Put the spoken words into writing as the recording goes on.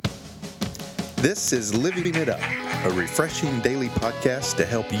This is Living It Up, a refreshing daily podcast to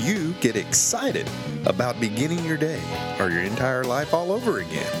help you get excited about beginning your day or your entire life all over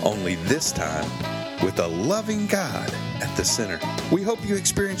again, only this time with a loving God at the center. We hope you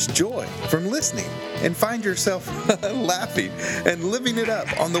experience joy from listening and find yourself laughing and living it up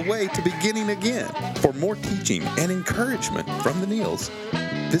on the way to beginning again. For more teaching and encouragement from the Neils,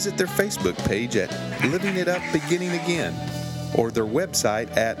 visit their Facebook page at Living It Up Beginning Again or their website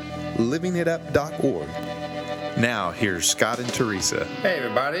at livingitup.org. Now, here's Scott and Teresa. Hey,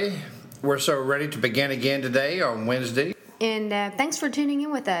 everybody. We're so ready to begin again today on Wednesday. And thanks for tuning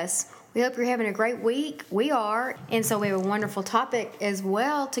in with us. We hope you're having a great week. We are. And so we have a wonderful topic as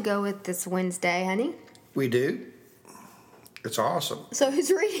well to go with this Wednesday, honey. We do. It's awesome. So who's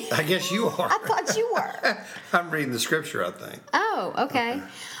reading? I guess you are. I thought you were. I'm reading the scripture, I think. Oh, okay.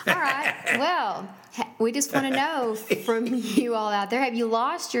 All right. Well, we just want to know from you all out there, have you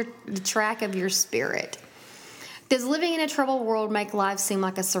lost the track of your spirit? Does living in a troubled world make life seem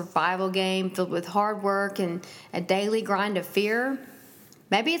like a survival game filled with hard work and a daily grind of fear?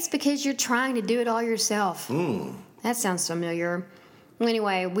 Maybe it's because you're trying to do it all yourself. That sounds familiar. Well,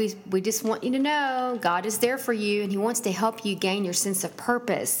 anyway, we just want you to know God is there for you, and He wants to help you gain your sense of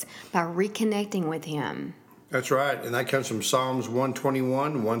purpose by reconnecting with Him. That's right. And that comes from Psalms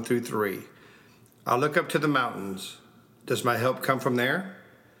 121, 1 through 3. I look up to the mountains. Does my help come from there?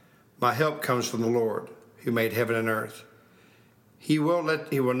 My help comes from the Lord, who made heaven and earth. He will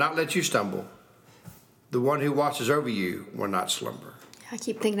not let you stumble. The one who watches over you will not slumber. I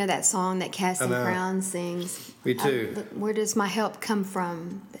keep thinking of that song that Casting Crowns sings. Me too. Where does my help come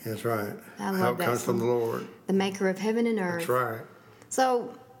from? That's right. I love help that comes song. from the Lord. The maker of heaven and earth. That's right.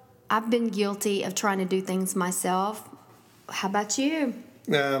 So I've been guilty of trying to do things myself. How about you?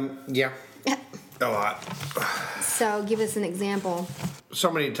 Yeah. A lot. So give us an example. So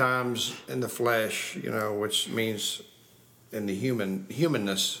many times in the flesh, which means in the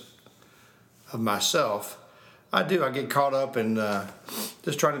humanness of myself, I get caught up in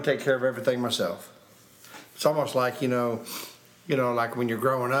just trying to take care of everything myself. It's almost like, like when you're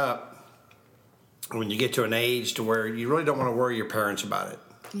growing up, when you get to an age to where you really don't want to worry your parents about it.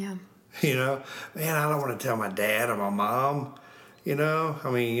 Yeah. Man, I don't want to tell my dad or my mom, I don't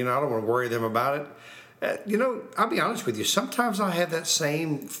want to worry them about it. I'll be honest with you. Sometimes I have that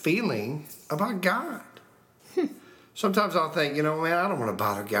same feeling about God. Sometimes I'll think, man, I don't want to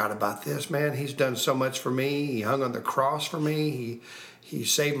bother God about this, man. He's done so much for me. He hung on the cross for me. He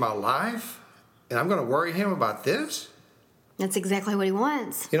saved my life. And I'm going to worry Him about this? That's exactly what He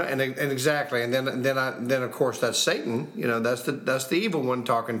wants. And exactly. And then of course that's Satan. That's the evil one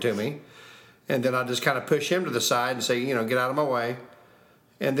talking to me. And then I just kind of push him to the side and say, get out of my way.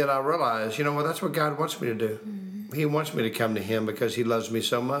 And then I realize, that's what God wants me to do. Mm-hmm. He wants me to come to Him because He loves me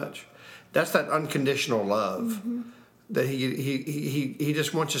so much. That's that unconditional love. Mm-hmm. That he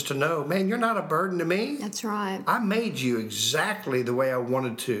just wants us to know, man, you're not a burden to me. That's right. I made you exactly the way I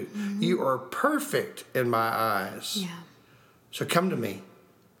wanted to. Mm-hmm. You are perfect in my eyes. Yeah. So come to me.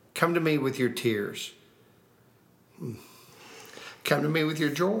 Come to me with your tears. Come to me with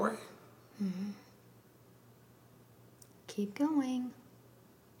your joy. Mm-hmm. Keep going.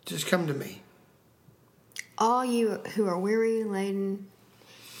 Just come to me. All you who are weary and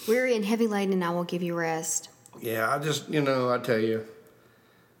heavy laden, and I will give you rest. Yeah, I tell you.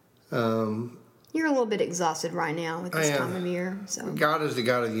 You're a little bit exhausted right now with this time of year. So God is the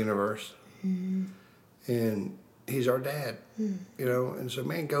God of the universe. Mm-hmm. And He's our dad. Mm. And so,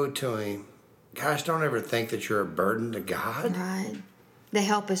 man, go to Him. Guys, don't ever think that you're a burden to God. Right. The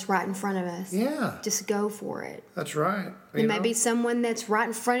help is right in front of us. Yeah. Just go for it. That's right. There may be someone that's right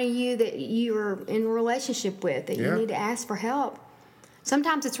in front of you that you're in a relationship with that you need to ask for help.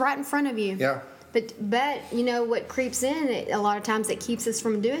 Sometimes it's right in front of you. Yeah. But what creeps in a lot of times that keeps us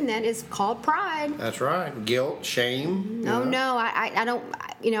from doing that is called pride. That's right. Guilt, shame. No, I don't.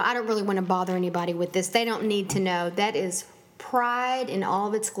 I don't really want to bother anybody with this. They don't need to know. That is pride in all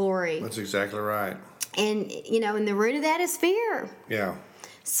of its glory. That's exactly right. And and the root of that is fear. Yeah.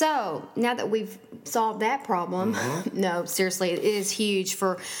 So now that we've solved that problem, no, seriously, it is huge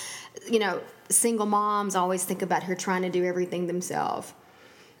for single moms. Always think about her trying to do everything themselves.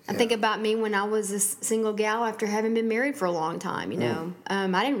 I think about me when I was a single gal after having been married for a long time,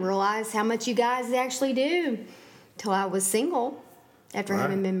 I didn't realize how much you guys actually do till I was single after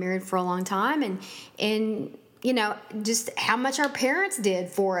having been married for a long time. And just how much our parents did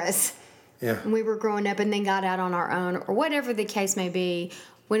for us when we were growing up and then got out on our own or whatever the case may be.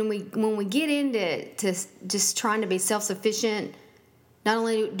 When we get into just trying to be self-sufficient, not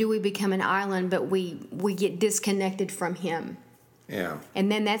only do we become an island, but we get disconnected from Him. Yeah.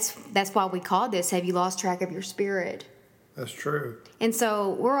 And then that's why we call this, have you lost track of your spirit? That's true. And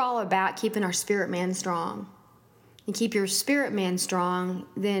so we're all about keeping our spirit man strong. And keep your spirit man strong,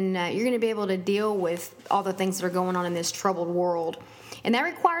 then you're going to be able to deal with all the things that are going on in this troubled world. And that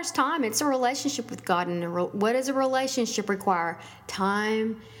requires time. It's a relationship with God. And what does a relationship require?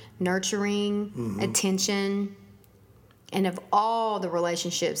 Time, nurturing, attention. And of all the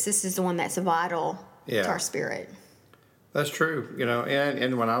relationships, this is the one that's vital to our spirit. That's true.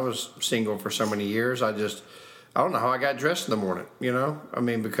 And when I was single for so many years, I don't know how I got dressed in the morning,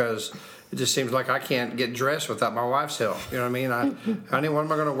 because it just seems like I can't get dressed without my wife's help. You know what I mean? Honey, what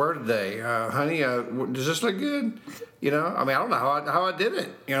am I going to wear today? Honey, does this look good? I don't know how I did it.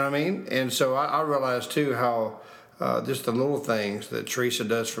 You know what I mean? And so I realized, too, how just the little things that Teresa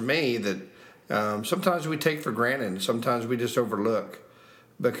does for me that sometimes we take for granted and sometimes we just overlook.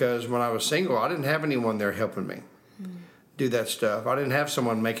 Because when I was single, I didn't have anyone there helping me do that stuff. I didn't have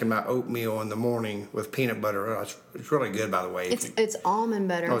someone making my oatmeal in the morning with peanut butter. It's really good, by the way. It's almond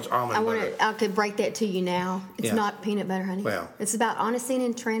butter. Oh, it's almond butter. I could break that to you now. It's not peanut butter, honey. Well. It's about honesty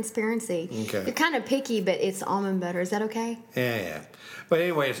and transparency. Okay. You're kind of picky, but it's almond butter. Is that okay? Yeah. But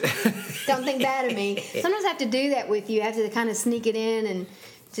anyways. Don't think bad of me. Sometimes I have to do that with you. I have to kind of sneak it in and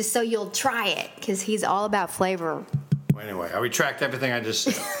just so you'll try it, because he's all about flavor. Well, anyway, I retract everything I just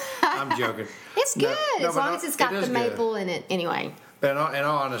said. I'm joking. It's good as long as it's got the maple in it. Anyway. But in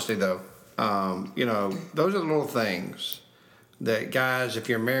all honesty, though, those are the little things that, guys, if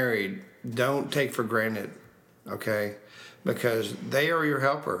you're married, don't take for granted, okay? Because they are your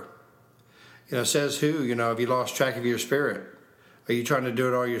helper. It says who, have you lost track of your spirit? Are you trying to do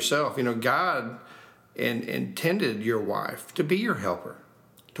it all yourself? God intended your wife to be your helper,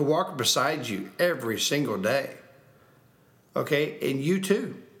 to walk beside you every single day, okay? And you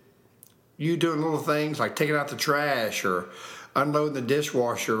too. You doing little things like taking out the trash or unloading the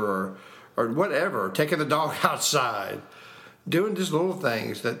dishwasher or whatever, taking the dog outside, doing just little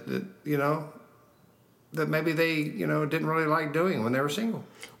things that maybe they, didn't really like doing when they were single.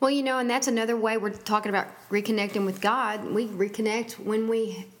 Well, and that's another way we're talking about reconnecting with God. We reconnect when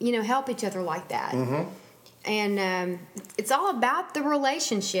we, help each other like that. Mm-hmm. And it's all about the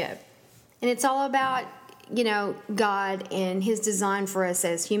relationship. And it's all about God and his design for us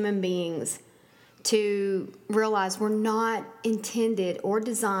as human beings to realize we're not intended or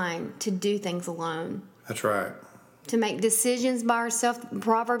designed to do things alone. That's right. To make decisions by ourselves.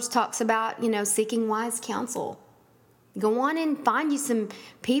 Proverbs talks about, seeking wise counsel. Go on and find you some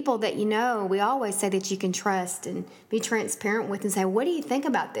people that we always say that you can trust and be transparent with and say, what do you think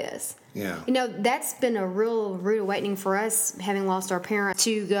about this? Yeah. That's been a real rude awakening for us, having lost our parents,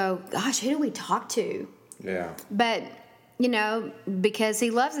 to go, gosh, who do we talk to? Yeah. But, because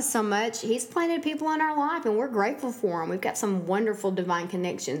he loves us so much, he's planted people in our life, and we're grateful for them. We've got some wonderful divine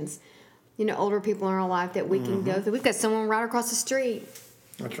connections, older people in our life that we can go through. We've got someone right across the street.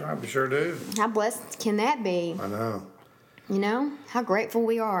 That's right, we sure do. How blessed can that be? I know. How grateful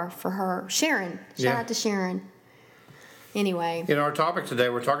we are for her. Sharon. Shout out to Sharon. Anyway. Our topic today,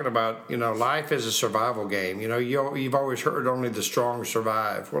 we're talking about, life is a survival game. You've always heard only the strong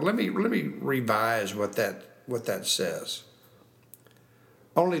survive. Well, let me revise what that says.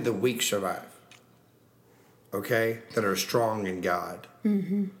 Only the weak survive. Okay? That are strong in God.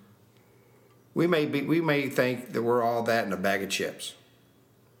 Mm-hmm. We may think that we're all that in a bag of chips.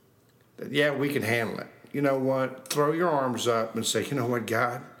 That, we can handle it. You know what? Throw your arms up and say, you know what,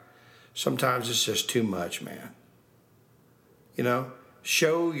 God? Sometimes it's just too much, man.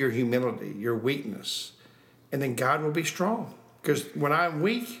 Show your humility, your weakness, and then God will be strong. Because when I'm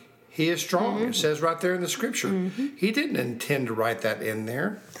weak, he is strong. Mm-hmm. It says right there in the scripture. Mm-hmm. He didn't intend to write that in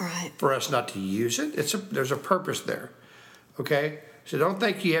there for us not to use it. There's a purpose there. Okay? So don't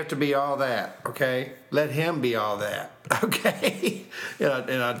think you have to be all that, okay? Let him be all that, okay?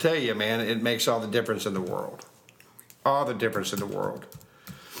 And I'll tell you, man, it makes all the difference in the world. All the difference in the world.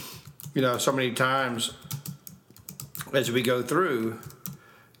 So many times as we go through,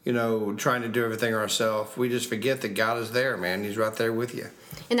 trying to do everything ourselves, we just forget that God is there, man. He's right there with you.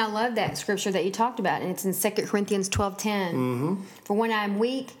 And I love that scripture that you talked about, and it's in 2 Corinthians 12:10. Mm-hmm. For when I am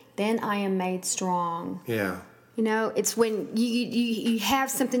weak, then I am made strong. Yeah. It's when you have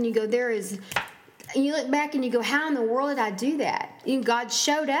something, you go, you look back and you go, how in the world did I do that? God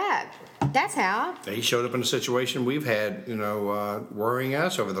showed up. That's how. He showed up in a situation we've had, worrying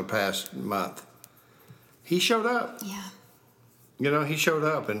us over the past month. He showed up. Yeah. He showed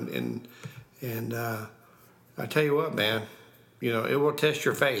up, and I tell you what, man, it will test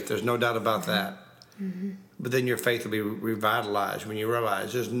your faith. There's no doubt about that. Mm-hmm. But then your faith will be revitalized when you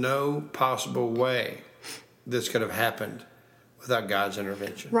realize there's no possible way this could have happened without God's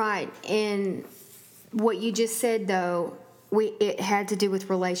intervention. Right. And what you just said, though, it had to do with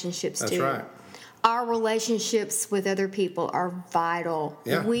relationships, That's too. right. Our relationships with other people are vital.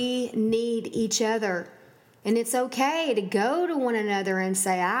 Yeah. We need each other. And it's okay to go to one another and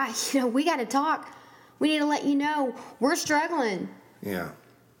say, we got to talk. We need to let you know we're struggling. Yeah.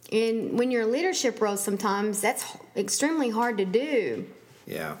 And when you're in leadership roles, sometimes that's extremely hard to do.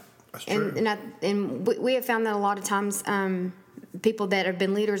 Yeah. That's true. And we have found that a lot of times people that have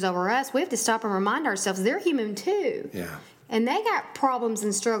been leaders over us, we have to stop and remind ourselves they're human too. Yeah. And they got problems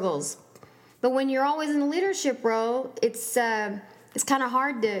and struggles. But when you're always in a leadership role, it's kind of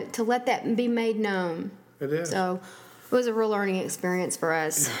hard to let that be made known. It is. So it was a real learning experience for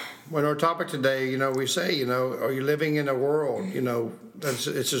us. Well, our topic today, we say, are you living in a world, it's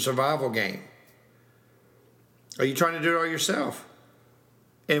a survival game? Are you trying to do it all yourself?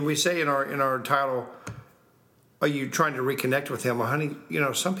 And we say in our title, are you trying to reconnect with him? Well, honey,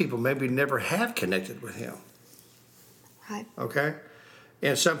 some people maybe never have connected with him. Right. Okay?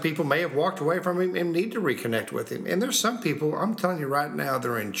 And some people may have walked away from him and need to reconnect with him. And there's some people, I'm telling you right now,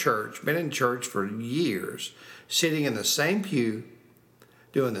 they're in church, been in church for years, sitting in the same pew,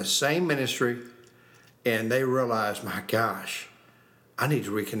 doing the same ministry, and they realize, my gosh, I need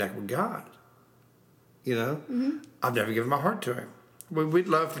to reconnect with God. Mm-hmm. I've never given my heart to him. We'd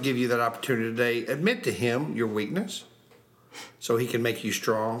love to give you that opportunity today. Admit to him your weakness so he can make you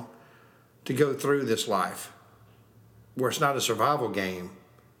strong to go through this life where it's not a survival game,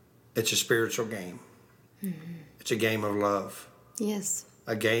 it's a spiritual game. Mm-hmm. It's a game of love. Yes.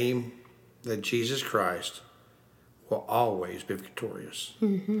 A game that Jesus Christ will always be victorious.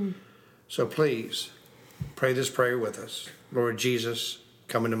 Mm-hmm. So please, pray this prayer with us. Lord Jesus,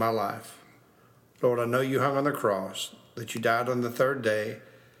 come into my life. Lord, I know you hung on the cross, that you died on the third day.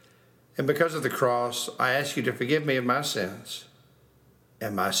 And because of the cross, I ask you to forgive me of my sins.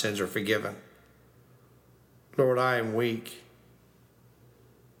 And my sins are forgiven. Lord, I am weak.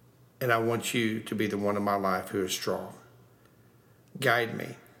 And I want you to be the one in my life who is strong. Guide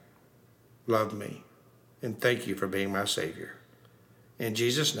me. Love me. And thank you for being my Savior. In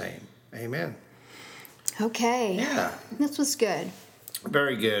Jesus' name, amen. Okay. Yeah. This was good.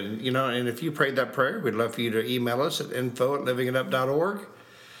 Very good. And if you prayed that prayer, we'd love for you to email us at info@livingitup.org.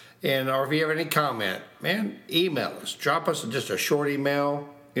 Or if you have any comment, man, email us. Drop us just a short email,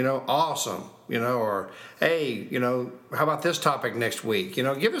 awesome, or hey, how about this topic next week?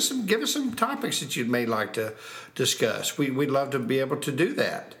 Give us some topics that you may like to discuss. We'd love to be able to do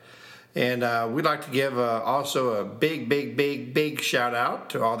that. And we'd like to give also a big shout out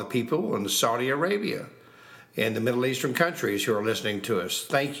to all the people in Saudi Arabia and the Middle Eastern countries who are listening to us.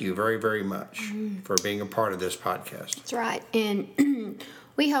 Thank you very, very much for being a part of this podcast. That's right. And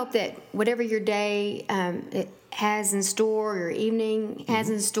we hope that whatever your day it has in store, your evening has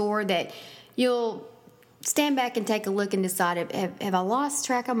in store, that you'll stand back and take a look and decide, have I lost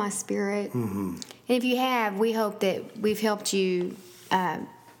track of my spirit? Mm-hmm. And if you have, we hope that we've helped you,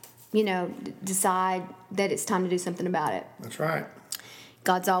 decide that it's time to do something about it. That's right.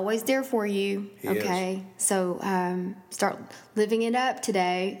 God's always there for you. He okay, so start living it up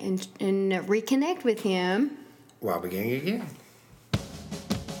today and reconnect with Him while beginning again.